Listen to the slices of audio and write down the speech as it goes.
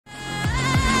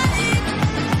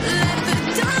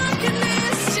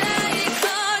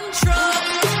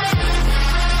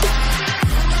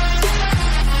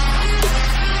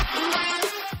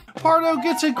Renato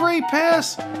gets a great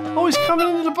pass. Oh, he's coming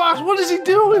into the box. What is he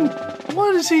doing?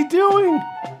 What is he doing?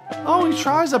 Oh, he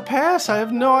tries a pass. I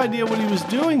have no idea what he was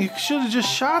doing. He should have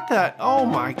just shot that. Oh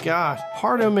my God.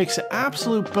 Pardo makes an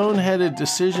absolute boneheaded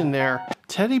decision there.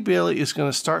 Teddy Bailey is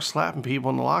going to start slapping people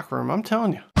in the locker room. I'm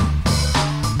telling you.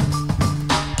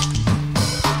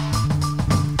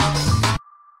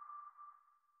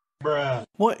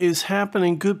 What is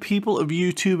happening, good people of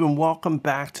YouTube, and welcome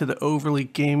back to the Overly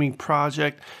Gaming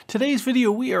Project. Today's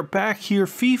video, we are back here,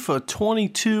 FIFA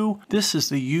 22. This is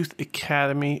the Youth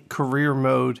Academy Career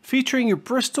Mode, featuring your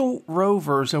Bristol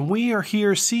Rovers, and we are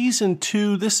here, Season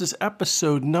 2. This is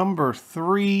episode number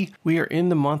 3. We are in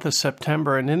the month of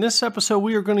September, and in this episode,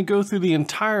 we are going to go through the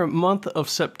entire month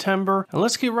of September, and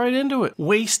let's get right into it.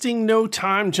 Wasting no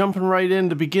time, jumping right in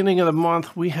the beginning of the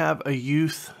month, we have a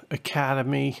Youth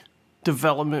Academy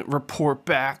development report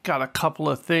back. Got a couple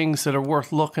of things that are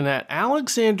worth looking at.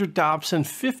 Alexander Dobson,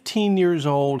 15 years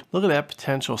old. Look at that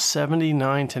potential,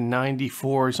 79 to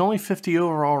 94. He's only 50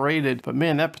 overall rated, but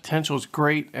man, that potential is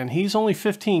great. And he's only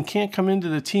 15, can't come into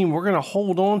the team. We're going to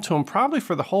hold on to him probably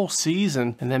for the whole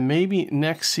season. And then maybe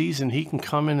next season he can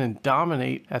come in and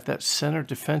dominate at that center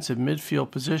defensive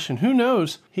midfield position. Who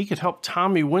knows? He could help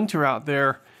Tommy Winter out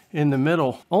there in the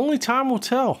middle. Only time will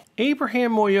tell.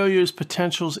 Abraham Moyoyo's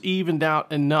potential's evened out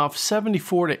enough,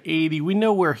 74 to 80. We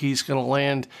know where he's going to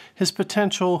land. His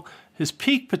potential, his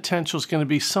peak potential is going to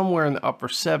be somewhere in the upper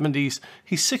 70s.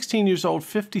 He's 16 years old,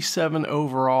 57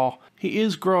 overall. He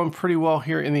is growing pretty well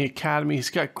here in the academy. He's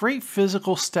got great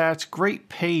physical stats, great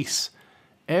pace.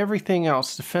 Everything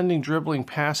else, defending, dribbling,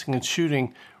 passing, and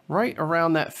shooting, right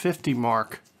around that 50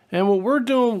 mark. And what we're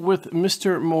doing with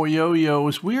Mr. Moyoyo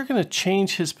is we are going to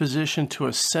change his position to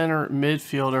a center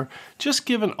midfielder. Just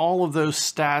given all of those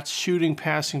stats, shooting,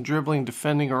 passing, dribbling,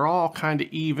 defending are all kind of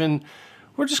even.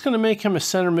 We're just going to make him a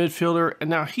center midfielder. And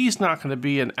now he's not going to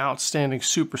be an outstanding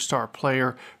superstar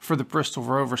player for the Bristol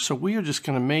Rovers. So we are just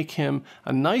going to make him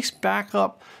a nice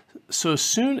backup. So as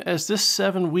soon as this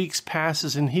 7 weeks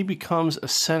passes and he becomes a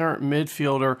center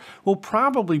midfielder, we'll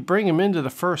probably bring him into the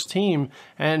first team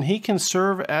and he can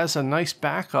serve as a nice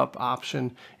backup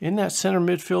option in that center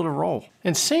midfielder role.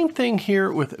 And same thing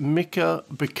here with Mika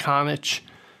Bikanic.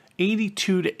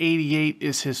 82 to 88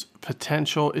 is his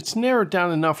potential. It's narrowed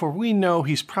down enough where we know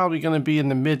he's probably going to be in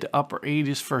the mid to upper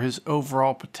 80s for his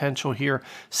overall potential here.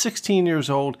 16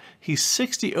 years old. He's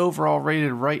 60 overall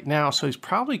rated right now, so he's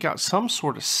probably got some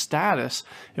sort of status.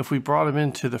 If we brought him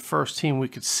into the first team, we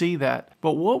could see that.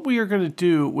 But what we are going to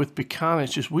do with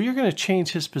Bikanic is we are going to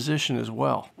change his position as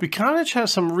well. Bikanic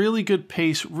has some really good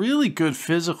pace, really good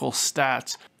physical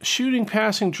stats. Shooting,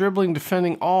 passing, dribbling,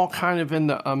 defending, all kind of in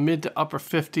the mid to upper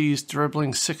 50s,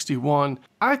 dribbling 61.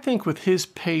 I think with his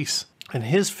pace and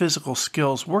his physical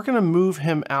skills, we're going to move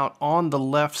him out on the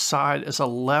left side as a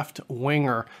left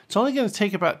winger. It's only going to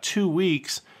take about 2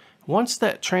 weeks. Once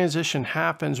that transition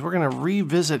happens, we're going to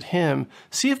revisit him,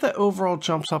 see if that overall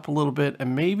jumps up a little bit,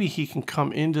 and maybe he can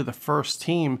come into the first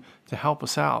team to help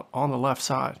us out on the left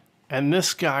side. And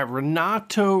this guy,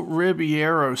 Renato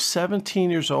Ribeiro, 17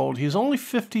 years old. He's only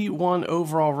 51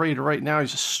 overall rated right now.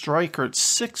 He's a striker at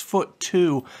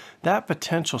 6'2". That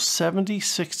potential,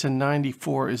 76 to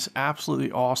 94, is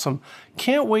absolutely awesome.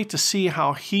 Can't wait to see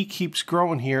how he keeps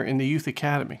growing here in the Youth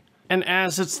Academy. And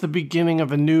as it's the beginning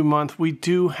of a new month, we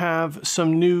do have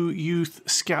some new youth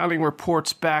scouting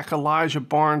reports back. Elijah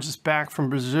Barnes is back from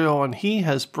Brazil, and he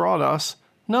has brought us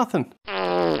nothing.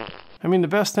 I mean, the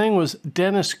best thing was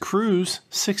Dennis Cruz,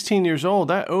 16 years old.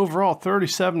 That overall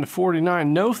 37 to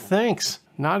 49. No thanks.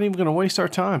 Not even going to waste our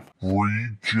time.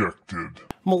 Rejected.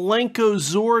 Milenko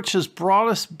Zoric has brought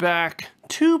us back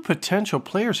two potential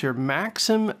players here.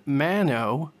 Maxim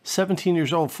Mano, 17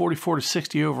 years old, 44 to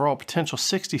 60 overall, potential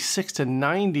 66 to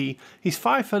 90. He's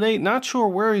 5'8", not sure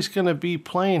where he's going to be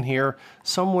playing here.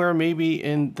 Somewhere maybe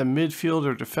in the midfield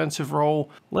or defensive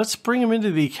role. Let's bring him into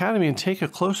the academy and take a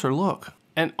closer look.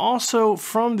 And also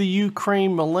from the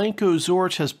Ukraine, Milenko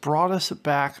Zoric has brought us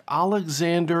back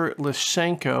Alexander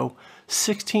Lishenko,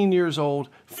 16 years old,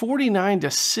 49 to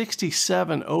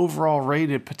 67 overall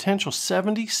rated, potential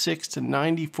 76 to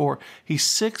 94. He's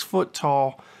 6 foot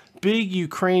tall, big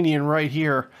Ukrainian right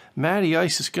here. Matty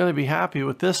Ice is going to be happy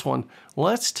with this one.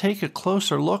 Let's take a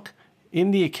closer look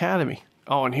in the academy.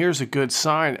 Oh, and here's a good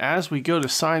sign. As we go to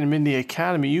sign him in the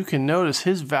academy, you can notice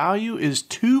his value is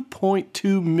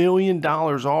 $2.2 million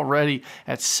already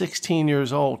at 16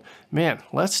 years old. Man,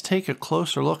 let's take a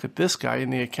closer look at this guy in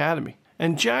the academy.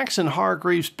 And Jackson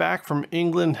Hargreaves back from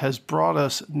England has brought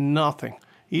us nothing.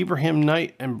 Ibrahim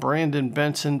Knight and Brandon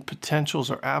Benson,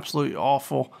 potentials are absolutely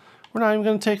awful. We're not even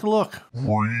going to take a look.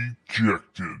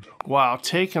 Rejected. Wow,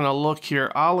 taking a look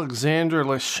here. Alexander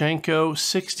Lashenko,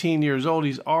 16 years old.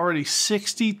 He's already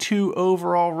 62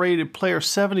 overall rated player,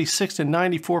 76 to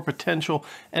 94 potential.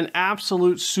 An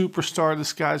absolute superstar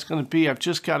this guy's going to be. I've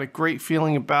just got a great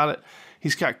feeling about it.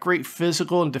 He's got great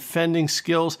physical and defending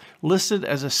skills, listed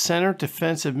as a center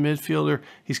defensive midfielder.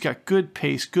 He's got good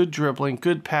pace, good dribbling,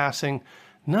 good passing.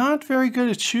 Not very good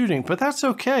at shooting, but that's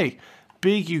okay.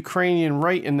 Big Ukrainian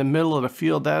right in the middle of the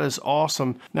field. That is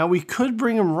awesome. Now, we could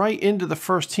bring him right into the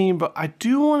first team, but I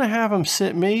do want to have him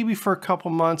sit maybe for a couple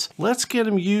months. Let's get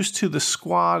him used to the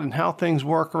squad and how things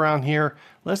work around here.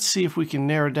 Let's see if we can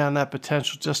narrow down that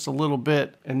potential just a little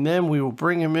bit, and then we will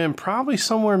bring him in probably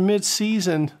somewhere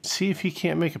mid-season, see if he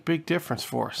can't make a big difference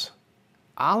for us.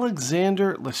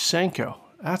 Alexander Lashenko.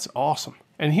 That's awesome.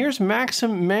 And here's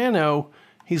Maxim Mano.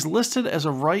 He's listed as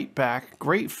a right back,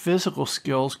 great physical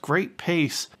skills, great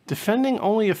pace, defending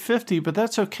only a 50, but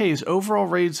that's okay. His overall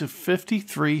rates of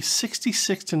 53,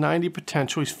 66 to 90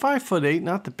 potential. He's 5'8",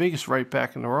 not the biggest right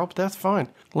back in the world, but that's fine.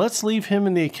 Let's leave him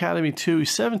in the academy too.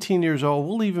 He's 17 years old.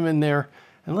 We'll leave him in there,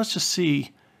 and let's just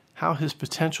see how his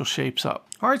potential shapes up.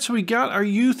 All right, so we got our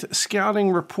youth scouting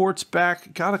reports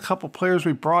back, got a couple players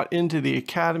we brought into the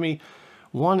academy.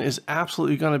 One is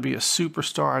absolutely going to be a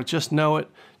superstar. I just know it.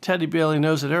 Teddy Bailey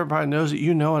knows it. Everybody knows it.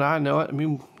 You know it. I know it. I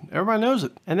mean, everybody knows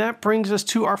it. And that brings us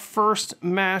to our first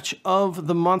match of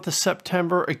the month of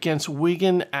September against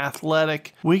Wigan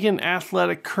Athletic. Wigan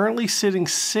Athletic currently sitting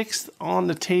 6th on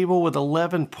the table with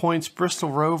 11 points.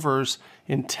 Bristol Rovers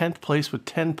in 10th place with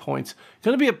 10 points.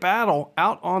 Going to be a battle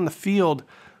out on the field.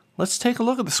 Let's take a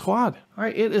look at the squad. All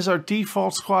right, it is our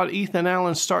default squad. Ethan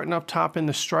Allen starting up top in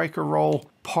the striker role.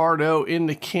 Pardo in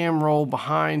the cam role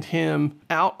behind him.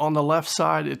 Out on the left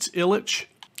side, it's Illich.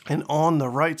 And on the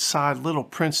right side, Little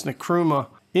Prince Nkrumah.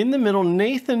 In the middle,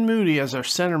 Nathan Moody as our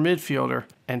center midfielder.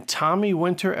 And Tommy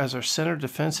Winter as our center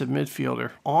defensive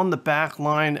midfielder. On the back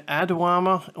line,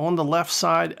 Adewama on the left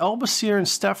side, Elbasir and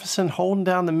Stephenson holding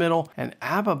down the middle, and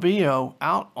Ababio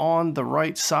out on the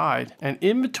right side. And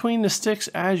in between the sticks,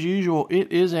 as usual, it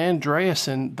is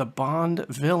Andreasen, the Bond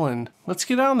villain. Let's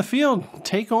get out on the field,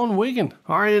 take on Wigan.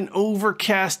 All right, an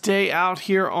overcast day out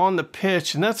here on the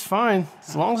pitch, and that's fine.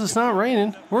 As long as it's not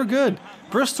raining, we're good.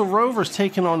 Bristol Rovers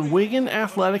taking on Wigan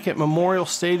Athletic at Memorial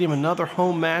Stadium, another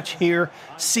home match here,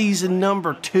 season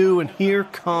number 2, and here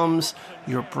comes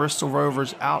your Bristol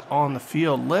Rovers out on the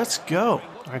field. Let's go.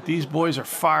 All right, these boys are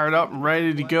fired up and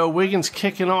ready to go. Wigan's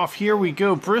kicking off. Here we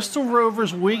go. Bristol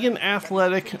Rovers, Wigan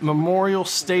Athletic, Memorial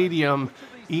Stadium,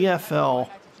 EFL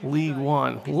League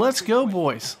One. Let's go,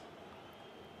 boys.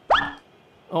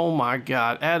 Oh my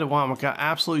God, Adewama got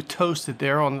absolutely toasted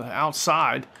there on the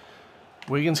outside.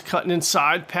 Wiggins cutting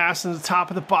inside, passing to the top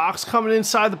of the box, coming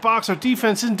inside the box. Our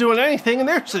defense isn't doing anything, and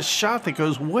there's a shot that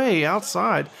goes way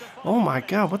outside. Oh my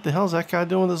God, what the hell is that guy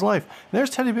doing with his life? And there's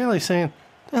Teddy Bailey saying,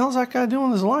 what the hell is that guy doing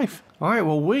with his life? All right,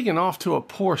 well, Wigan off to a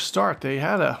poor start. They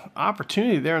had an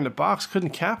opportunity there in the box,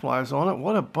 couldn't capitalize on it.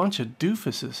 What a bunch of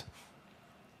doofuses.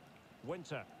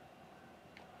 Winter.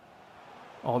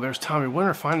 Oh, there's Tommy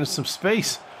Winter finding some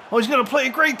space. Oh, he's going to play a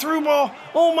great through ball.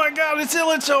 Oh, my God, it's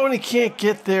Illich. Oh, and he can't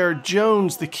get there.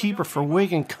 Jones, the keeper for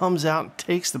Wigan, comes out and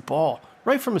takes the ball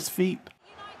right from his feet.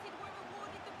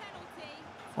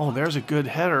 Oh, there's a good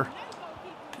header.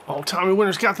 Oh, Tommy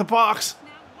Winter's got the box.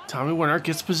 Tommy Winter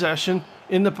gets possession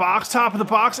in the box, top of the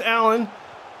box, Allen.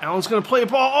 Allen's going to play a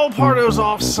ball. Oh, Pardo's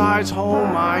offsides. Oh,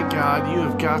 my God, you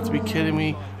have got to be kidding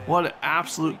me. What an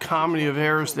absolute comedy of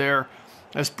errors there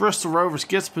as Bristol Rovers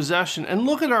gets possession. And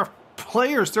look at our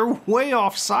players, they're way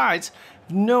off sides.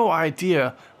 No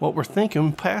idea what we're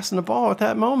thinking passing the ball at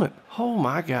that moment. Oh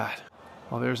my God.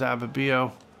 Oh, there's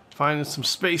Ababio finding some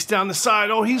space down the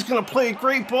side. Oh, he's going to play a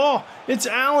great ball. It's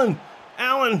Allen.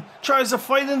 Allen tries to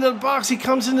fight into the box. He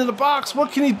comes into the box.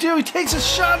 What can he do? He takes a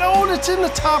shot. Oh, and it's in the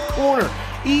top corner.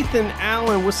 Ethan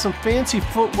Allen with some fancy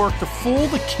footwork to fool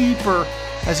the keeper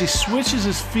as he switches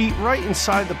his feet right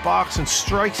inside the box and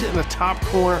strikes it in the top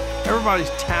corner. Everybody's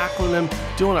tackling him,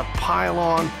 doing a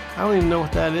pylon. I don't even know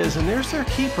what that is. And there's their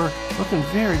keeper looking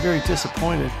very, very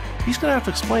disappointed. He's going to have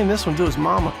to explain this one to his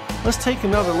mama. Let's take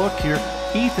another look here.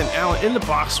 Ethan Allen in the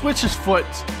box, switches foot,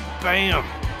 bam,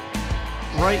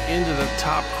 right into the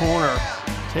top corner.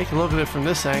 Take a look at it from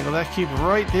this angle. That keeper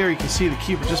right there, you can see the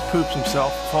keeper just poops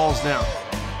himself, falls down.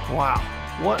 Wow.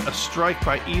 What a strike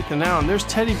by Ethan Allen. There's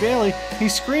Teddy Bailey.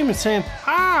 He's screaming, saying,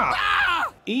 ah!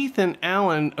 Ah! Ethan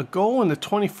Allen, a goal in the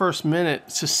 21st minute.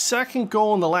 It's his second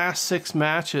goal in the last 6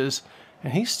 matches,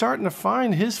 and he's starting to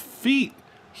find his feet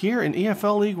here in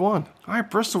EFL League One. All right,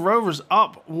 Bristol Rovers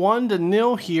up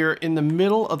 1-0 here in the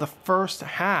middle of the first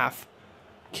half.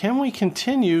 Can we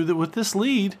continue with this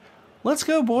lead? Let's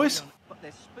go, boys.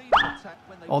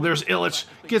 Oh, there's Illich.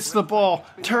 Gets the ball,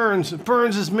 turns,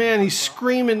 burns his man. He's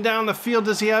screaming down the field.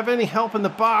 Does he have any help in the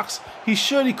box? He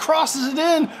should. He crosses it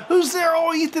in. Who's there?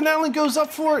 Oh, Ethan Allen goes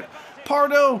up for it.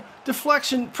 Pardo,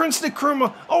 deflection. Prince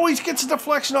Nkrumah. Oh, he gets a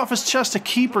deflection off his chest. A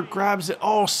keeper grabs it.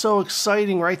 Oh, so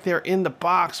exciting right there in the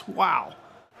box. Wow.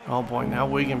 Oh, boy, now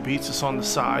Wigan beats us on the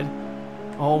side.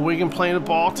 Oh, Wigan playing the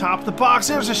ball, top of the box.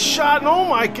 There's a shot, and oh,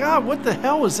 my God, what the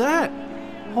hell was that?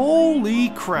 Holy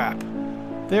crap.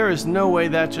 There is no way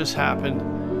that just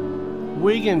happened.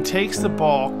 Wigan takes the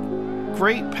ball,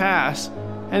 great pass,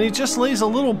 and he just lays a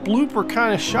little blooper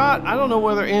kind of shot. I don't know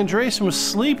whether Andreasen was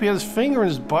asleep. He had his finger in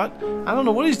his butt. I don't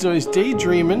know what he's doing. He's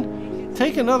daydreaming.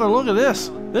 Take another look at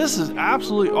this. This is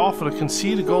absolutely awful to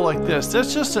concede a goal like this.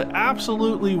 That's just an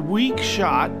absolutely weak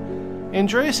shot.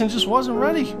 Andreasen just wasn't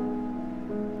ready.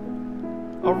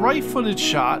 A right-footed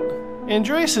shot.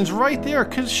 Andreasen's right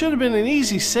there. Should have been an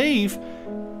easy save.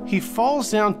 He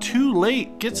falls down too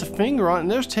late, gets a finger on it,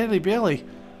 and there's Teddy Bailey.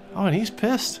 Oh, and he's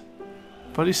pissed.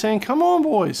 But he's saying, come on,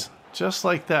 boys. Just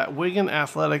like that, Wigan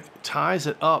Athletic ties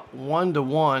it up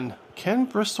 1-1. Can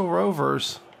Bristol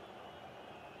Rovers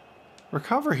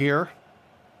recover here?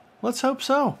 Let's hope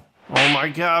so. Oh, my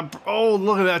God. Oh,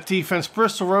 look at that defense.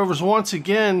 Bristol Rovers once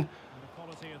again.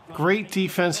 Great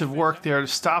defensive work there to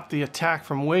stop the attack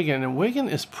from Wigan. And Wigan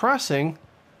is pressing.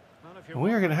 And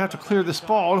we are going to have to clear this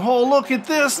ball. And oh, look at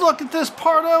this. Look at this.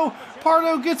 Pardo.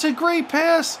 Pardo gets a great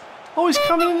pass. Oh, he's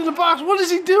coming into the box. What is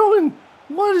he doing?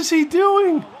 What is he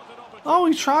doing? Oh,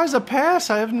 he tries a pass.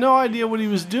 I have no idea what he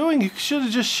was doing. He should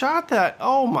have just shot that.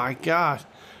 Oh, my God.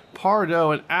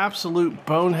 Pardo, an absolute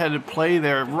boneheaded play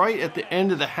there right at the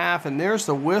end of the half. And there's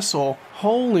the whistle.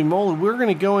 Holy moly. We're going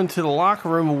to go into the locker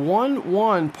room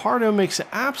 1-1. Pardo makes an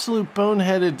absolute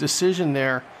boneheaded decision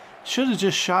there. Should have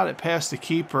just shot it past the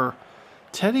keeper.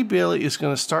 Teddy Bailey is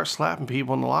going to start slapping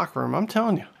people in the locker room, I'm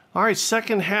telling you. All right,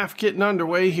 second half getting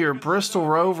underway here. Bristol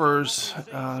Rovers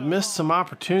missed some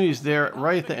opportunities there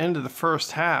right at the end of the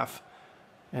first half.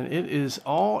 And it is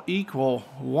all equal.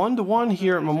 1-1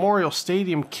 here at Memorial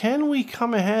Stadium. Can we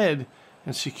come ahead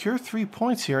and secure 3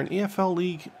 points here in EFL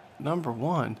League number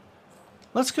 1?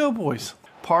 Let's go, boys.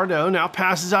 Pardo now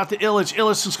passes out to Illich.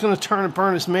 Illich is going to turn and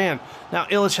burn his man. Now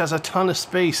Illich has a ton of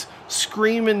space,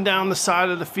 screaming down the side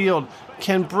of the field.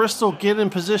 Can Bristol get in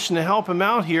position to help him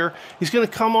out here? He's going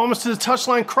to come almost to the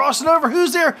touchline, cross it over.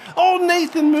 Who's there? Oh,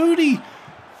 Nathan Moody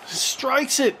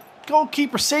strikes it.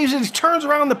 Goalkeeper saves it. He turns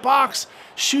around the box,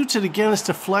 shoots it again. It's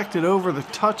deflected over the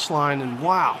touchline, and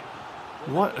wow,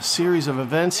 what a series of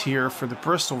events here for the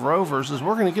Bristol Rovers as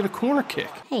we're going to get a corner kick.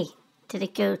 Hey, did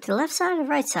it go to the left side or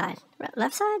right side?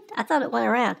 Left side? I thought it went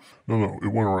around. No, it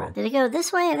went around. Did it go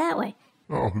this way or that way?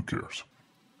 Oh, who cares?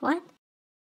 What?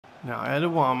 Now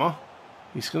Adewama,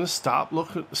 he's going to stop,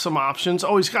 look at some options.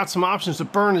 Oh, he's got some options to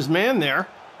burn his man there.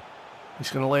 He's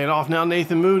going to lay it off now.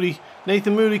 Nathan Moody.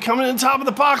 Nathan Moody coming in the top of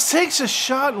the box, takes a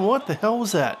shot, and what the hell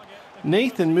was that?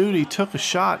 Nathan Moody took a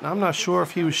shot, and I'm not sure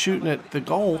if he was shooting at the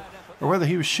goal or whether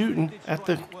he was shooting at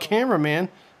the cameraman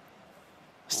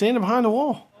standing behind the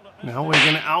wall. Now we're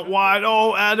going to out wide.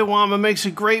 Oh, Adewama makes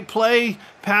a great play.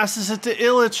 Passes it to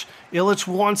Illich. Illich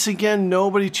once again,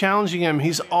 nobody challenging him.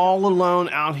 He's all alone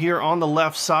out here on the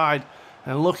left side.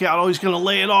 And look out. Oh, he's going to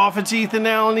lay it off. It's Ethan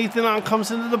Allen. Ethan Allen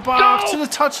comes into the box to the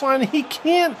touchline. He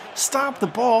can't stop the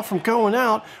ball from going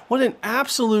out. What an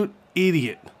absolute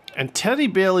idiot. And Teddy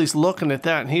Bailey's looking at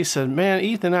that, and he said, man,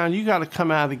 Ethan Allen, you got to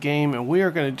come out of the game, and we are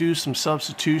going to do some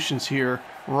substitutions here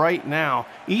right now.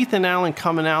 Ethan Allen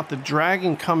coming out, the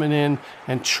Dragon coming in,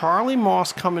 and Charlie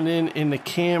Moss coming in the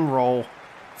cam role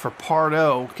for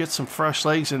Pardo. Get some fresh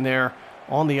legs in there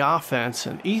on the offense.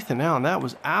 And Ethan Allen, that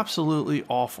was absolutely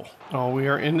awful. Oh, we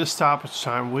are into stoppage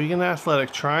time. Wigan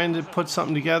Athletic trying to put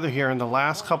something together here in the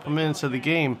last couple minutes of the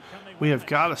game. We have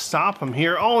got to stop him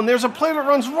here. Oh, and there's a player that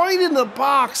runs right in the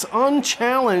box,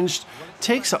 unchallenged.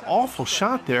 Takes an awful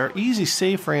shot there. Easy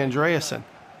save for Andreasen.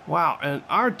 Wow, and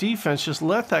our defense just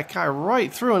let that guy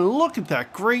right through. And look at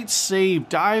that great save,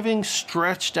 diving,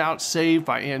 stretched out save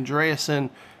by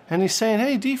Andreasen. And he's saying,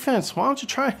 hey, defense, why don't you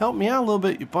try and help me out a little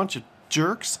bit, you bunch of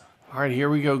jerks. All right, here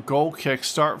we go. Goal kick.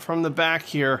 Start from the back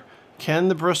here. Can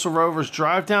the Bristol Rovers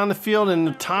drive down the field, and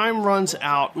the time runs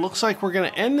out. Looks like we're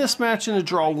going to end this match in a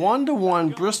draw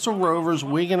 1-1. Bristol Rovers,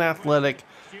 Wigan Athletic.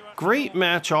 Great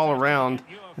match all around.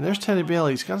 And there's Teddy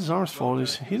Bailey. He's got his arms folded.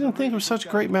 He didn't think it was such a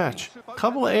great match. A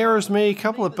couple of errors made, a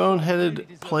couple of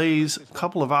boneheaded plays, a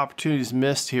couple of opportunities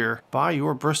missed here by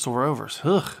your Bristol Rovers.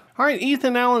 Ugh. All right,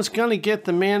 Ethan Allen's going to get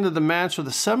the man of the match with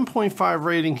a 7.5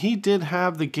 rating. He did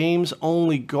have the game's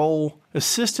only goal,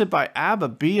 assisted by Abba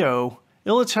Bio.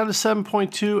 Illich had a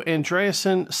 7.2,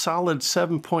 Andreasen solid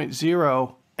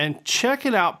 7.0. And check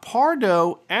it out,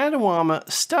 Pardo, Adewama,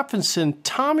 Stephenson,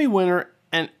 Tommy Winter,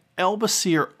 and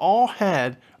Elbasir all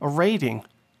had a rating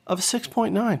of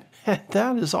 6.9.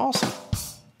 That is awesome.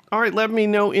 All right, let me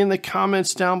know in the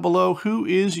comments down below who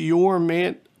is your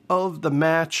man of the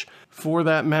match for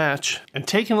that match. And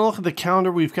taking a look at the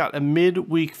calendar, we've got a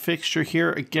midweek fixture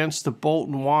here against the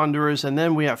Bolton Wanderers, and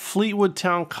then we have Fleetwood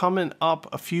Town coming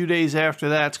up a few days after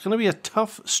that. It's going to be a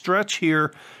tough stretch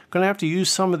here. Going to have to use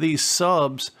some of these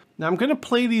subs. Now I'm going to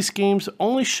play these games,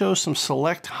 only show some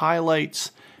select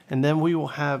highlights, and then we will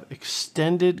have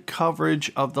extended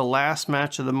coverage of the last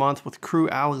match of the month with Crew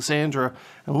Alexandra.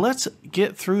 And let's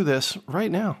get through this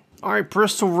right now. All right,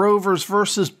 Bristol Rovers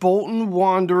versus Bolton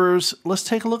Wanderers. Let's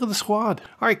take a look at the squad.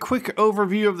 All right, quick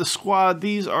overview of the squad.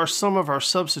 These are some of our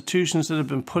substitutions that have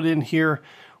been put in here.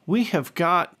 We have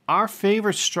got our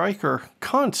favorite striker,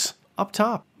 Kuntz, up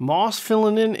top. Moss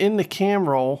filling in the cam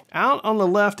role. Out on the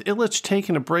left, Illich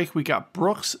taking a break. We got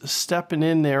Brooks stepping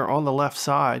in there on the left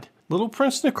side. Little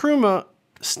Prince Nkrumah,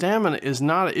 stamina is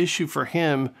not an issue for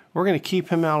him. We're going to keep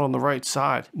him out on the right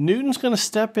side. Newton's going to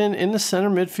step in the center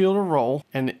midfielder role.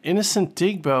 And Innocent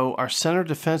Digbo, our center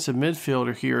defensive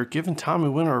midfielder here, giving Tommy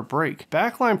Winter a break.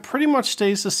 Backline pretty much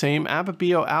stays the same.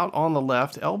 Ababio out on the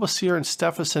left. Elbasir and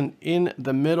Stephenson in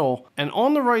the middle. And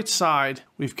on the right side,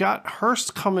 we've got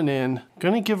Hurst coming in.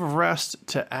 Going to give a rest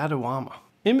to Adewama.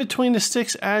 In between the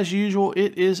sticks, as usual,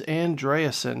 it is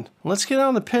Andreasen. Let's get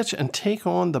on the pitch and take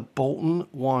on the Bolton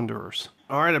Wanderers.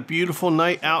 All right, a beautiful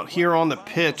night out here on the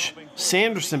pitch.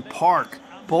 Sanderson Park,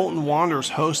 Bolton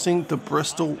Wanderers hosting the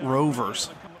Bristol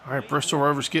Rovers. All right, Bristol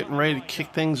Rovers getting ready to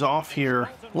kick things off here.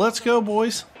 Let's go,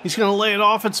 boys. He's going to lay it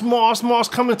off. It's Moss. Moss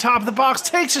coming top of the box.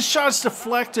 Takes a shot. It's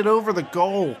deflected over the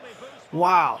goal.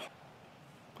 Wow.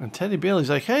 And Teddy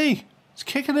Bailey's like, hey, let's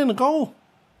kick it in the goal.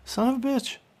 Son of a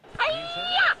bitch.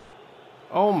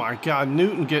 Oh my God,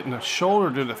 Newton getting a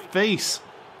shoulder to the face.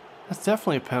 That's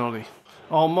definitely a penalty.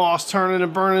 Oh, Moss turning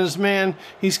and burning his man.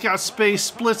 He's got space,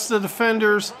 splits the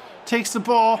defenders, takes the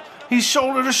ball. He's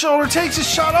shoulder to shoulder, takes a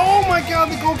shot. Oh my God,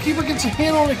 the goalkeeper gets a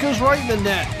hand on it, goes right in the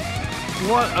net.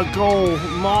 What a goal,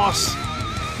 Moss.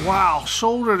 Wow,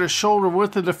 shoulder to shoulder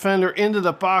with the defender into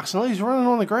the box. And he's running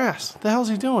on the grass. What the hell's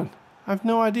he doing? I have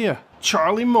no idea.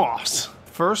 Charlie Moss.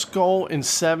 First goal in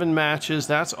 7 matches.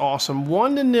 That's awesome.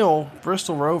 1-0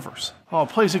 Bristol Rovers. Oh,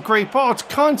 plays a great ball. It's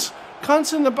Kuntz.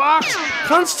 Kuntz in the box.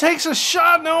 Kuntz takes a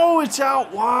shot. No, it's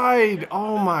out wide.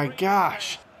 Oh my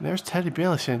gosh. And there's Teddy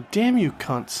Bailey saying, damn you,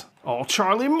 Kuntz. Oh,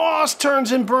 Charlie Moss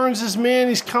turns and burns his man.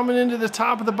 He's coming into the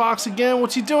top of the box again.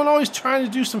 What's he doing? Oh, he's trying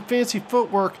to do some fancy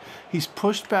footwork. He's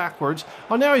pushed backwards.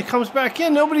 Oh, now he comes back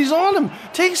in. Nobody's on him.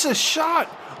 Takes a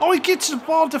shot. Oh, he gets the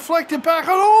ball deflected back.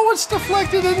 Oh, it's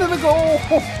deflected into the goal.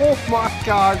 Oh, my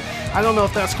God. I don't know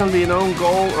if that's going to be an own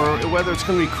goal or whether it's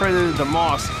going to be credited to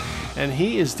Moss. And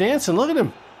he is dancing. Look at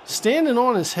him. Standing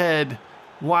on his head.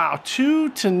 Wow,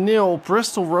 2-0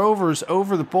 Bristol Rovers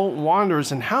over the Bolton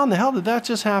Wanderers. And how in the hell did that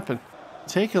just happen?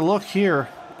 Take a look here.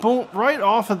 Boom, right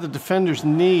off of the defender's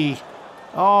knee.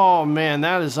 Oh, man,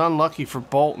 that is unlucky for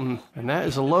Bolton. And that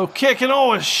is a low kick. And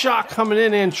oh, a shot coming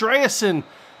in. Andreasen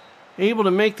able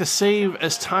to make the save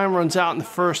as time runs out in the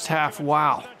first half.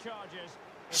 Wow.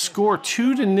 Score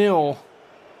 2-0.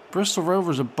 Bristol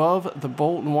Rovers above the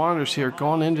Bolton Wanderers here,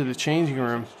 going into the changing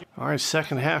room. All right,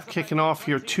 second half kicking off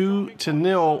here.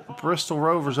 2-0 Bristol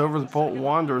Rovers over the Bolton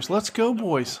Wanderers. Let's go,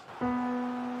 boys.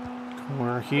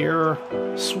 Corner here.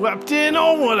 Swept in.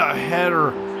 Oh, what a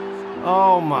header.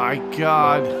 Oh, my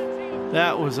God.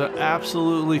 That was an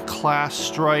absolutely class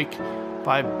strike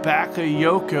by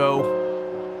Bakayoko.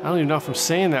 I don't even know if I'm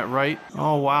saying that right.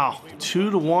 Oh, wow.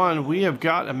 2-1. We have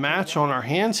got a match on our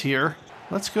hands here.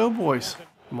 Let's go, boys.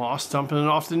 Moss dumping it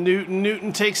off to Newton.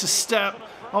 Newton takes a step.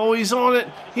 Oh, he's on it.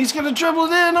 He's going to dribble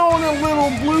it in. Oh, and a little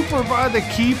blooper by the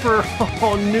keeper.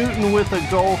 Oh, Newton with a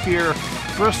goal here.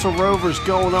 Bristol Rovers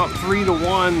going up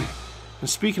 3-1. And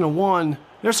speaking of one,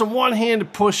 there's some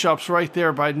one-handed push-ups right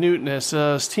there by Newton as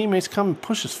his teammates come and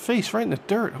push his face right in the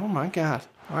dirt. Oh, my God.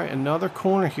 All right, another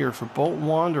corner here for Bolton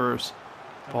Wanderers.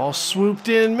 Ball swooped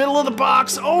in, middle of the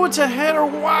box. Oh, it's a header.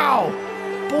 Wow.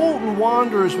 Bolton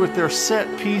Wanderers with their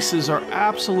set pieces are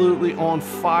absolutely on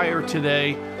fire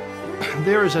today.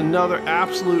 There is another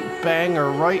absolute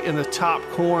banger right in the top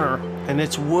corner, and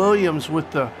it's Williams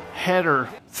with the header.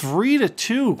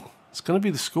 3-2. It's going to be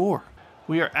the score.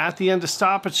 We are at the end of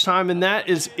stoppage time, and that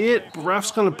is it.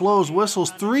 Ref's going to blow his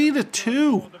whistles.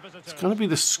 3-2. It's going to be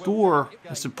the score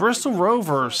as the Bristol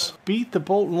Rovers beat the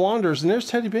Bolton Wanderers. And there's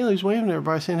Teddy Bailey. He's waving to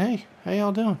everybody saying, hey, how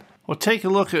y'all doing? Well, take a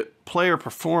look at player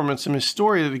performance. In the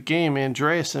story of the game,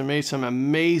 Andreasen made some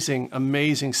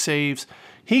amazing saves.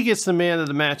 He gets the man of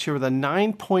the match here with a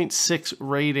 9.6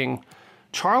 rating.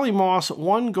 Charlie Moss,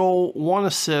 1 goal, 1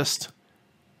 assist.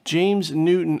 James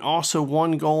Newton, also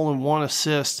 1 goal and 1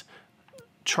 assist.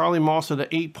 Charlie Moss with an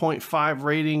 8.5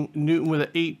 rating. Newton with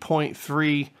an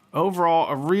 8.3. Overall,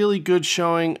 a really good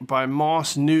showing by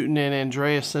Moss, Newton, and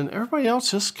Andreasen. Everybody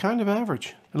else just kind of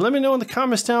average. And let me know in the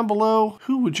comments down below,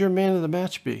 who would your man of the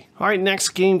match be? All right, next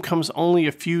game comes only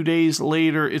a few days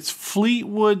later. It's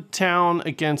Fleetwood Town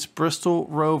against Bristol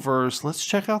Rovers. Let's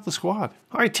check out the squad.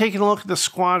 All right, taking a look at the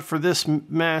squad for this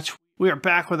match. We are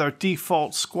back with our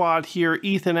default squad here.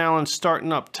 Ethan Allen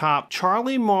starting up top.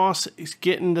 Charlie Moss is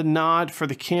getting the nod for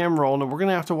the cam roll. Now, we're going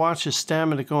to have to watch his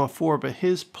stamina going forward, but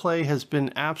his play has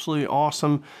been absolutely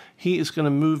awesome. He is going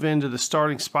to move into the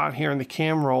starting spot here in the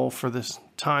cam roll for this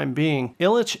time being.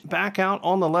 Illich back out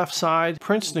on the left side.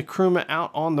 Prince Nkrumah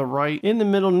out on the right. In the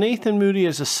middle, Nathan Moody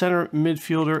as a center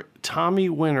midfielder. Tommy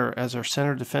Winter as our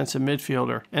center defensive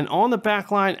midfielder. And on the back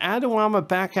line, Adewama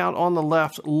back out on the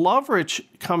left. Lovrich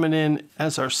coming in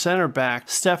as our center back.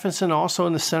 Stephenson also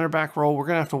in the center back role. We're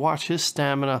going to have to watch his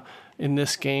stamina in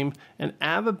this game. And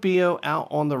Avabio out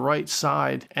on the right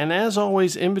side. And as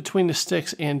always, in between the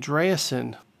sticks,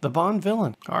 Andreasen, the Bond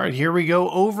villain. All right, here we go.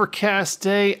 Overcast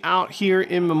day out here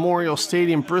in Memorial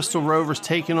Stadium. Bristol Rovers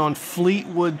taking on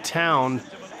Fleetwood Town.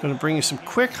 Going to bring you some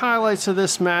quick highlights of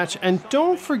this match. And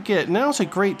don't forget, now's a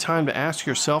great time to ask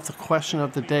yourself the question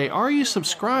of the day. Are you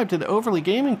subscribed to the Overly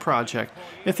Gaming Project?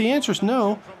 If the answer is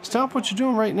no, stop what you're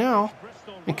doing right now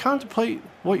and contemplate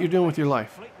what you're doing with your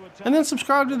life. And then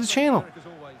subscribe to the channel.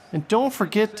 And don't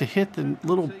forget to hit the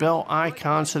little bell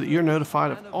icon so that you're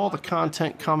notified of all the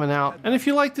content coming out. And if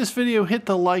you like this video, hit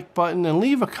the like button and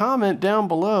leave a comment down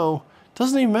below.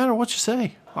 Doesn't even matter what you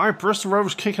say. All right, Bristol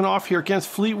Rovers kicking off here against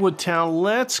Fleetwood Town.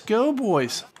 Let's go,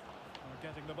 boys.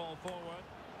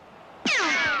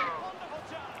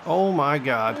 Oh my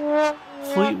God.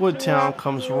 Fleetwood Town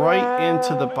comes right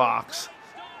into the box.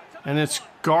 And it's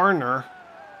Garner.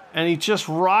 And he just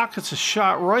rockets a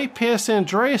shot right past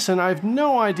Andreasen. I have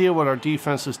no idea what our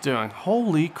defense is doing.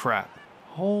 Holy crap.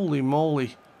 Holy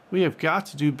moly. We have got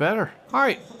to do better. All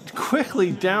right,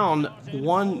 quickly down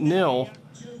 1-0.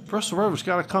 Bristol Rovers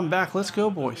got to come back. Let's go,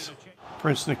 boys.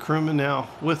 Prince Nkrumah now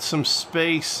with some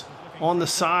space on the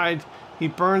side. He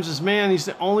burns his man. He's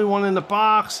the only one in the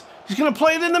box. He's going to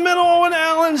play it in the middle. Oh, and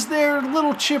Allen's there.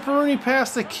 Little chipperoonie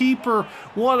past the keeper.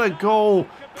 What a goal.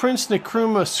 Prince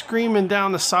Nkrumah screaming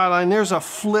down the sideline. There's a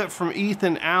flip from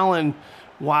Ethan Allen.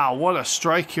 Wow, what a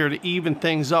strike here to even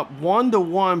things up.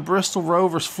 1-1, Bristol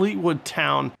Rovers, Fleetwood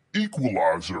Town.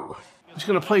 Equalizer. He's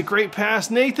going to play a great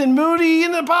pass. Nathan Moody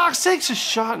in the box takes a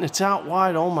shot, and it's out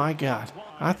wide. Oh, my God.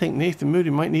 I think Nathan Moody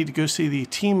might need to go see the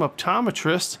team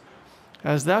optometrist,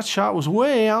 as that shot was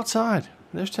way outside.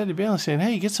 There's Teddy Bailey saying,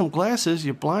 hey, get some glasses,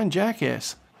 you blind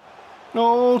jackass.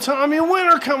 Oh, Tommy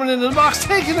Winter coming into the box,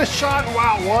 taking a shot.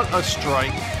 Wow, what a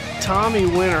strike. Tommy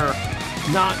Winter,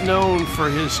 not known for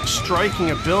his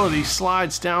striking ability,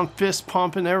 slides down, fist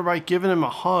pumping, everybody giving him a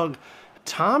hug.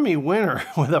 Tommy Winter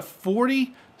with a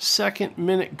 42nd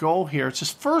minute goal here. It's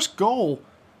his first goal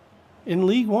in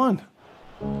League One.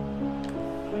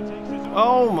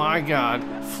 Oh my God.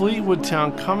 Fleetwood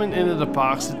Town coming into the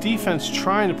box. The defense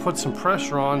trying to put some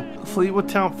pressure on. Fleetwood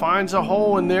Town finds a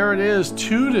hole, and there it is.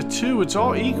 2-2. It's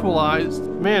all equalized.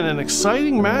 Man, an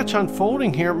exciting match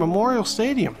unfolding here at Memorial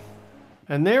Stadium.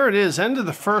 And there it is. End of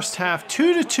the first half.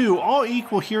 2-2. All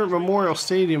equal here at Memorial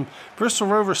Stadium. Bristol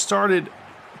Rovers started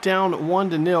down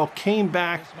 1-0. Came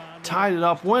back, tied it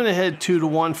up, went ahead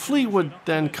 2-1. Fleetwood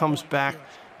then comes back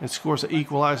and scores an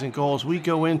equalizing goal as we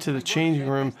go into the changing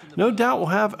room. No doubt we'll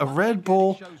have a Red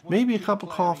Bull, maybe a cup of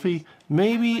coffee,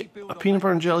 maybe a peanut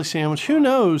butter and jelly sandwich. Who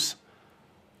knows?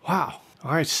 Wow.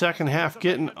 All right, second half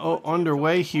getting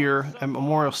underway here at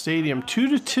Memorial Stadium.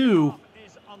 2-2.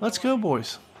 Let's go,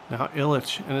 boys. Now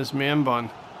Illich and his man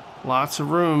bun. Lots of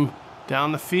room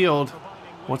down the field.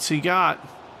 What's he got?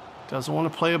 Doesn't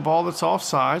want to play a ball that's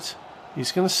offsides.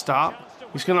 He's going to stop.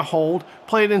 He's going to hold.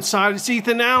 Play it inside. It's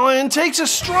Ethan Allen. Takes a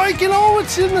strike, and oh,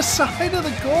 it's in the side of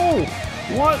the goal.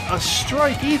 What a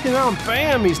strike. Ethan Allen,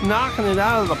 bam, he's knocking it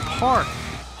out of the park.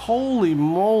 Holy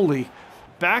moly.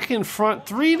 Back in front,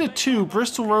 3-2.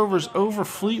 Bristol Rovers over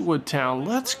Fleetwood Town.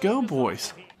 Let's go,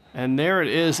 boys. And there it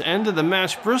is. End of the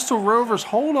match. Bristol Rovers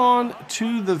hold on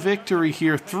to the victory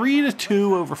here.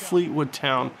 3-2 over Fleetwood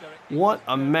Town. What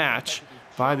a match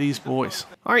by these boys.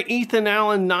 All right, Ethan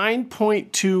Allen,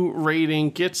 9.2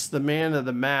 rating, gets the man of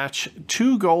the match.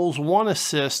 2 goals, 1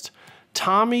 assist.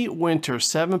 Tommy Winter,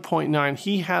 7.9.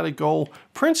 He had a goal.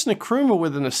 Prince Nkrumah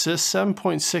with an assist,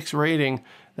 7.6 rating.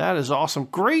 That is awesome.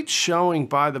 Great showing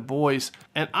by the boys.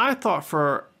 And I thought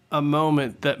for a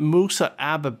moment that Musa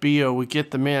Ababio would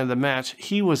get the man of the match.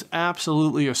 He was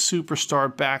absolutely a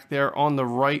superstar back there on the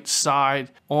right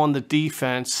side on the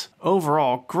defense.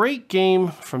 Overall, great game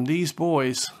from these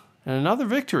boys and another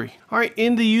victory. All right,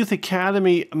 in the Youth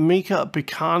Academy, Mika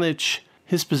Bikanic,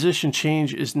 his position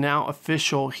change is now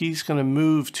official. He's going to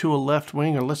move to a left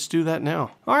winger. Let's do that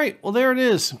now. All right, well, there it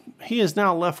is. He is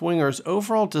now left winger. His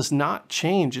overall does not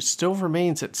change. It still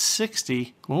remains at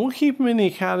 60. And we'll keep him in the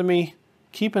academy.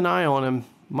 Keep an eye on him.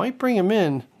 Might bring him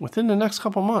in within the next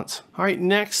couple months. All right,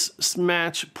 next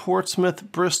match,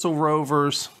 Portsmouth, Bristol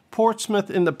Rovers. Portsmouth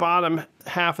in the bottom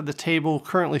half of the table,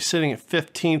 currently sitting at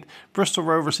 15th. Bristol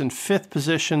Rovers in 5th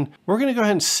position. We're going to go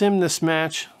ahead and sim this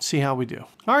match, see how we do.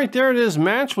 All right, there it is.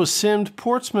 Match was simmed.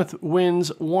 Portsmouth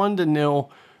wins 1-0.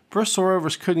 Bristol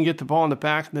Rovers couldn't get the ball in the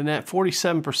back of the net,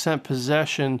 47%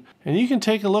 possession. And you can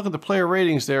take a look at the player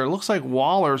ratings there. It looks like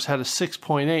Waller's had a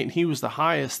 6.8, and he was the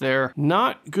highest there.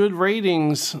 Not good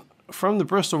ratings from the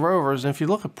Bristol Rovers. And if you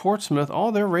look at Portsmouth,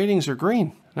 all their ratings are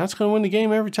green. And that's going to win the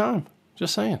game every time.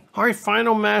 Just saying. All right,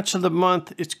 final match of the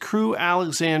month. It's Crewe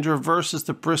Alexandra versus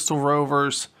the Bristol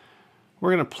Rovers.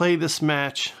 We're going to play this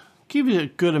match. Give you a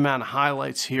good amount of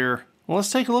highlights here. Well,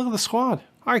 let's take a look at the squad.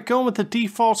 All right, going with the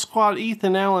default squad,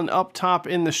 Ethan Allen up top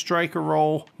in the striker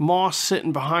role. Moss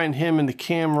sitting behind him in the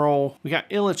cam role. We got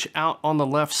Illich out on the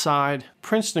left side.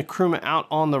 Prince Nkrumah out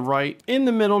on the right. In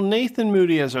the middle, Nathan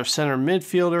Moody as our center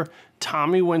midfielder.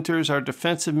 Tommy Winters, our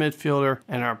defensive midfielder.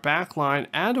 And our back line,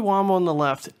 Adewamo on the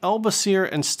left.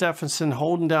 Elbasir and Stephenson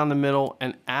holding down the middle.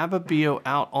 And Ababio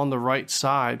out on the right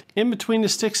side. In between the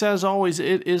sticks, as always,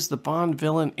 it is the Bond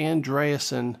villain,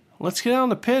 Andreasen. Let's get out on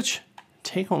the pitch.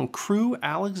 Take on Crewe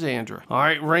Alexandra. All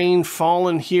right, rain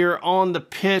falling here on the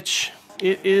pitch.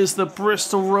 It is the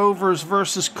Bristol Rovers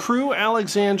versus Crewe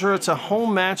Alexandra. It's a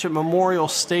home match at Memorial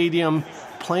Stadium,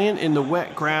 playing in the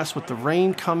wet grass with the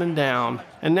rain coming down.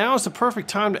 And now is the perfect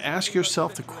time to ask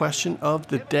yourself the question of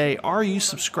the day. Are you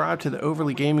subscribed to the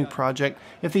Overly Gaming Project?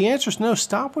 If the answer is no,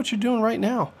 stop what you're doing right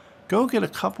now. Go get a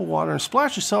cup of water and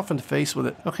splash yourself in the face with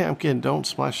it. Okay, I'm kidding. Don't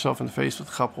splash yourself in the face with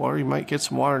a cup of water. You might get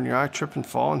some water in your eye, trip and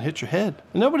fall, and hit your head.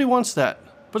 And nobody wants that.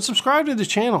 But subscribe to the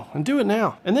channel and do it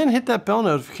now. And then hit that bell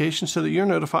notification so that you're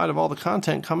notified of all the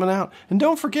content coming out. And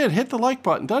don't forget, hit the like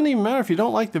button. Doesn't even matter if you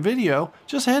don't like the video.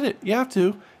 Just hit it. You have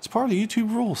to. It's part of the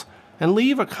YouTube rules. And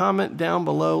leave a comment down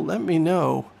below. Let me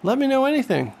know. Let me know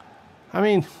anything. I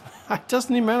mean, it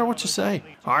doesn't even matter what you say.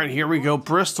 All right, here we go.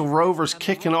 Bristol Rovers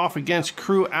kicking off against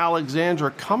Crewe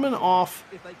Alexandra, coming off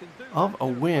of a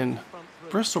win.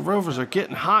 Bristol Rovers are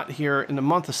getting hot here in the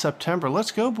month of September.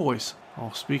 Let's go, boys.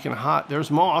 Oh, speaking of hot, there's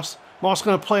Moss. Moss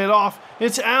going to play it off.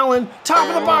 It's Allen. Top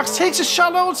of the box. Takes a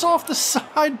shot. Oh, it's off the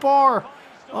sidebar.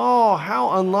 Oh,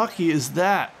 how unlucky is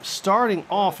that? Starting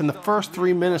off in the first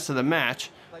 3 minutes of the match,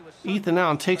 Ethan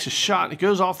Allen takes a shot and it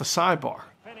goes off the sidebar.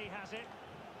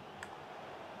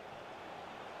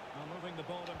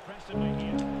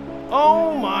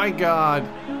 Oh my God.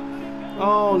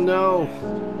 Oh no.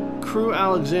 Crewe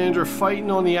Alexandra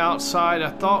fighting on the outside. I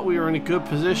thought we were in a good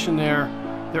position there.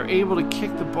 They're able to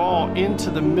kick the ball into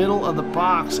the middle of the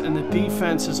box and the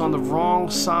defense is on the wrong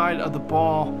side of the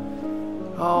ball.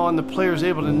 Oh, and the player's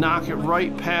able to knock it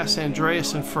right past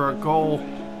Andreasen for a goal.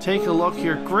 Take a look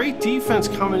here. Great defense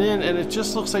coming in, and it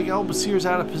just looks like Elbasir's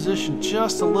out of position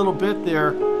just a little bit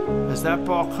there as that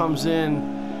ball comes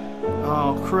in.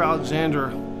 Oh, Crewe Alexandra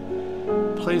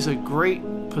plays a great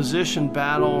position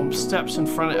battle, steps in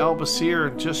front of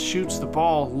Elbasir, just shoots the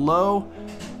ball low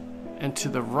and to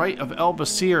the right of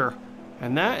Elbasir,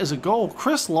 and that is a goal.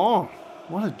 Chris Long,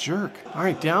 what a jerk. All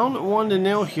right, down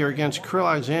 1-0 here against Crewe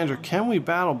Alexandra. Can we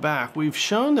battle back? We've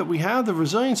shown that we have the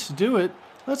resilience to do it.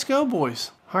 Let's go,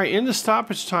 boys. All right, into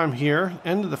stoppage time here,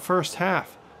 end of the first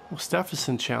half. Well,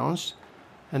 Stephenson challenged.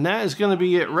 And that is going to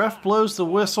be it. Ref blows the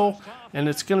whistle, and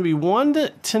it's going to be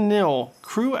 1-0.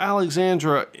 Crewe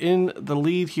Alexandra in the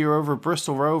lead here over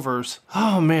Bristol Rovers.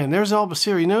 Oh, man, there's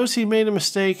Elbasir. He knows he made a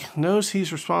mistake, knows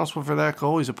he's responsible for that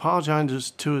goal. He's apologizing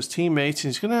to his teammates, and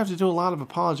he's going to have to do a lot of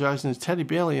apologizing to Teddy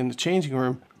Bailey in the changing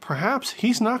room. Perhaps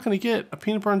he's not going to get a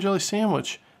peanut butter and jelly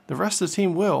sandwich. The rest of the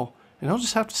team will, and he'll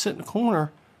just have to sit in the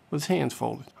corner with his hands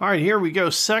folded. All right, here we go.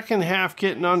 Second half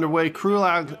getting underway. Crewe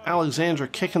Alexandra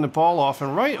kicking the ball off,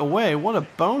 and right away, what a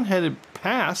boneheaded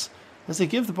pass as they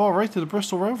give the ball right to the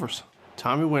Bristol Rovers.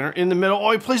 Tommy Winter in the middle.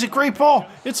 Oh, he plays a great ball.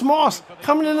 It's Moss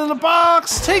coming into the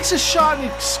box. Takes a shot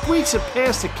and he squeaks it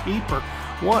past the keeper.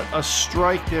 What a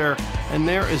strike there. And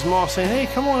there is Moss saying, hey,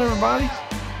 come on, everybody.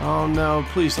 Oh no,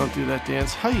 please don't do that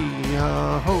dance. Hi-ya-ho-ah.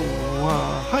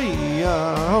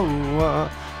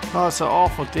 Oh, it's an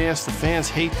awful dance. The fans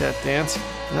hate that dance,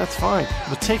 and that's fine.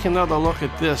 But take another look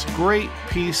at this. Great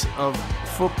piece of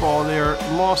football there.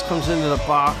 Moss comes into the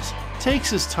box, takes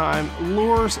his time,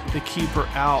 lures the keeper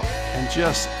out, and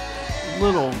just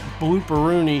little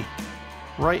blooperoonie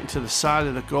right into the side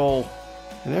of the goal.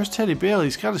 And there's Teddy Bailey.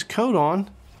 He's got his coat on.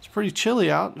 It's pretty chilly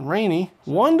out and rainy.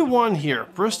 1-1 here.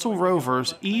 Bristol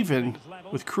Rovers even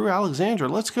with Crew Alexandra.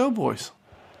 Let's go, boys.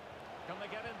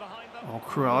 Oh,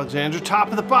 Crew Alexandra, top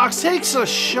of the box, takes a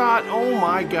shot. Oh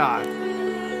my God.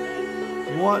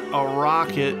 What a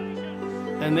rocket.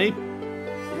 And they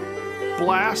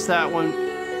blast that one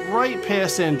right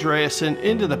past Andreasen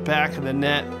into the back of the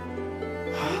net.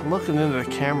 Looking into the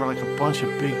camera like a bunch of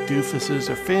big doofuses.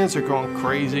 Their fans are going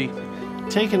crazy.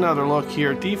 Take another look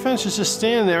here. Defense is just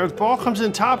standing there. The ball comes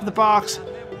in top of the box.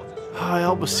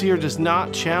 El Basir does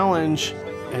not challenge.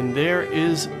 And there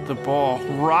is the ball.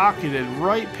 Rocketed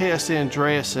right past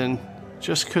Andreasen.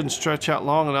 Just couldn't stretch out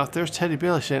long enough. There's Teddy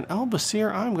Bailey saying, El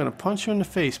Basir, I'm going to punch you in the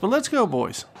face. But let's go,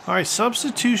 boys. All right,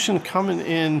 substitution coming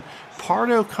in.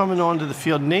 Pardo coming onto the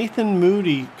field. Nathan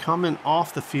Moody coming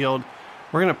off the field.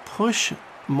 We're going to push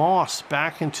Moss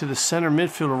back into the center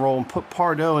midfielder role and put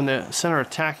Pardo in the center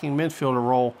attacking midfielder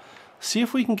role. See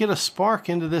if we can get a spark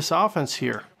into this offense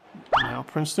here. Now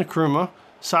Prince Nkrumah,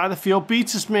 side of the field,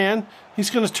 beats his man. He's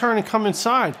going to turn and come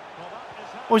inside.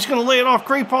 Oh, he's going to lay it off.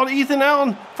 Great ball to Ethan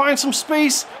Allen. Finds some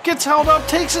space. Gets held up.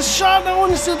 Takes a shot. That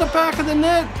one is to the back of the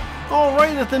net. All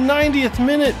right, at the 90th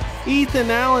minute,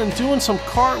 Ethan Allen doing some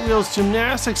cartwheels,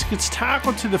 gymnastics, gets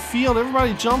tackled to the field.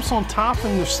 Everybody jumps on top of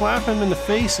him. They're slapping him in the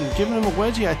face and giving him a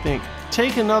wedgie, I think.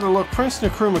 Take another look. Prince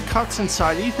Nkrumah cuts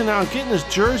inside. Ethan Allen getting his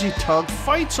jersey tugged,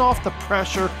 fights off the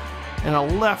pressure, and a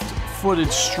left-footed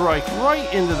strike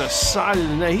right into the side of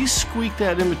the net. He squeaked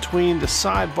that in between the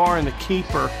sidebar and the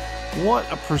keeper. What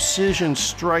a precision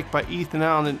strike by Ethan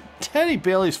Allen. And Teddy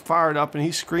Bailey's fired up and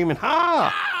he's screaming,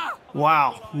 ha!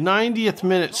 Wow, 90th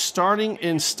minute, starting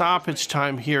in stoppage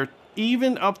time here.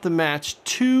 Even up the match,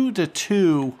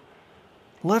 2-2.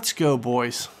 Let's go,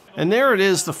 boys. And there it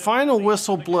is, the final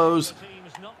whistle blows.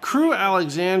 Crew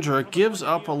Alexandra gives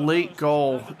up a late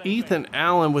goal. Ethan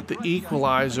Allen with the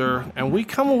equalizer. And we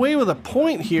come away with a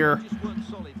point here,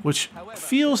 which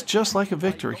feels just like a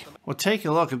victory. Well, take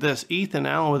a look at this. Ethan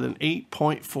Allen with an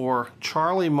 8.4.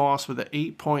 Charlie Moss with an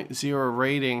 8.0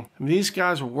 rating. I mean, these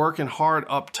guys were working hard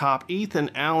up top.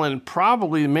 Ethan Allen,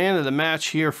 probably the man of the match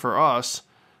here for us.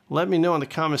 Let me know in the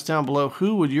comments down below,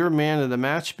 who would your man of the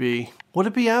match be? Would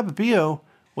it be Ababio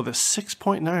with a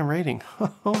 6.9 rating?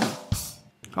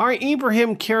 All right,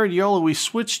 Ibrahim Caradiola, we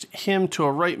switched him to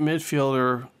a right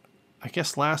midfielder, I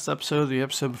guess last episode, the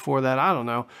episode before that, I don't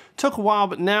know. Took a while,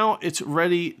 but now it's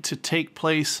ready to take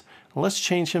place. Let's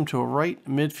change him to a right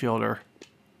midfielder.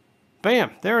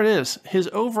 Bam, there it is. His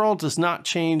overall does not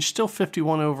change, still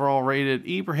 51 overall rated.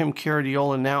 Ibrahim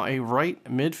Caradiola now a right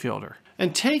midfielder.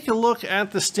 And take a look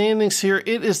at the standings here.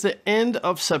 It is the end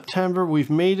of September. We've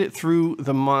made it through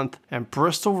the month, and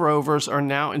Bristol Rovers are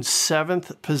now in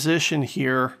 7th position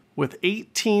here with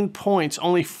 18 points,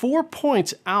 only 4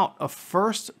 points out of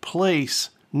first place.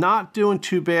 Not doing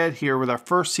too bad here with our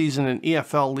first season in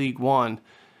EFL League One.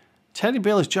 Teddy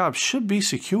Bailey's job should be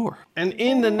secure. And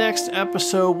in the next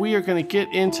episode, we are going to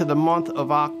get into the month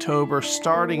of October,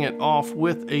 starting it off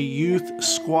with a youth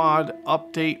squad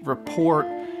update report.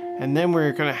 And then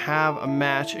we're going to have a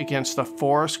match against the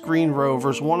Forest Green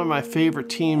Rovers, one of my favorite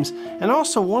teams. And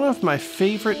also one of my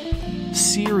favorite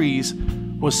series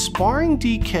was Sparring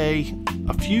DK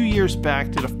a few years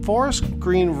back, did a Forest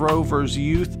Green Rovers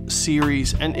youth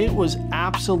series, and it was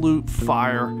absolute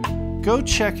fire. Go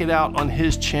check it out on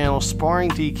his channel,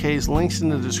 Sparring DK's, links in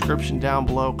the description down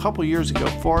below. A couple years ago,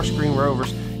 Forest Green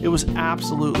Rovers, it was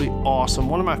absolutely awesome.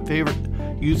 One of my favorite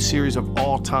youth series of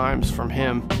all times from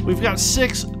him. We've got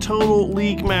 6 total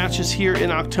league matches here in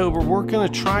October. We're going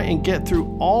to try and get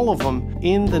through all of them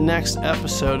in the next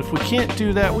episode. If we can't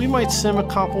do that, we might sim a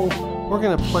couple. We're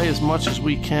going to play as much as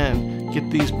we can, get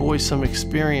these boys some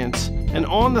experience. And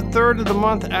on the 3rd of the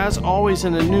month, as always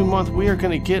in a new month, we are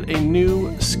going to get a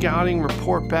new scouting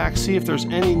report back, see if there's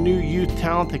any new youth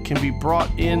talent that can be brought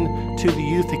in to the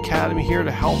Youth Academy here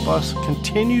to help us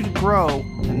continue to grow,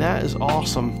 and that is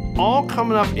awesome. All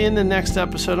coming up in the next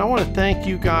episode. I want to thank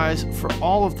you guys for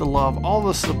all of the love, all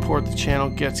the support the channel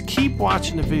gets. Keep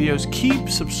watching the videos, keep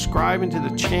subscribing to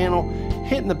the channel,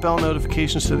 hitting the bell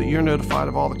notification so that you're notified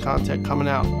of all the content coming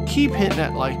out. Keep hitting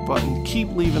that like button, keep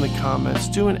leaving the comments,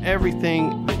 doing everything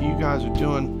that you guys are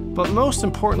doing. But most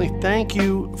importantly, thank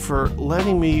you for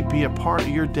letting me be a part of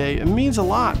your day. It means a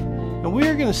lot. And we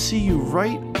are going to see you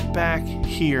right back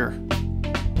here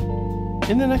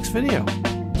in the next video.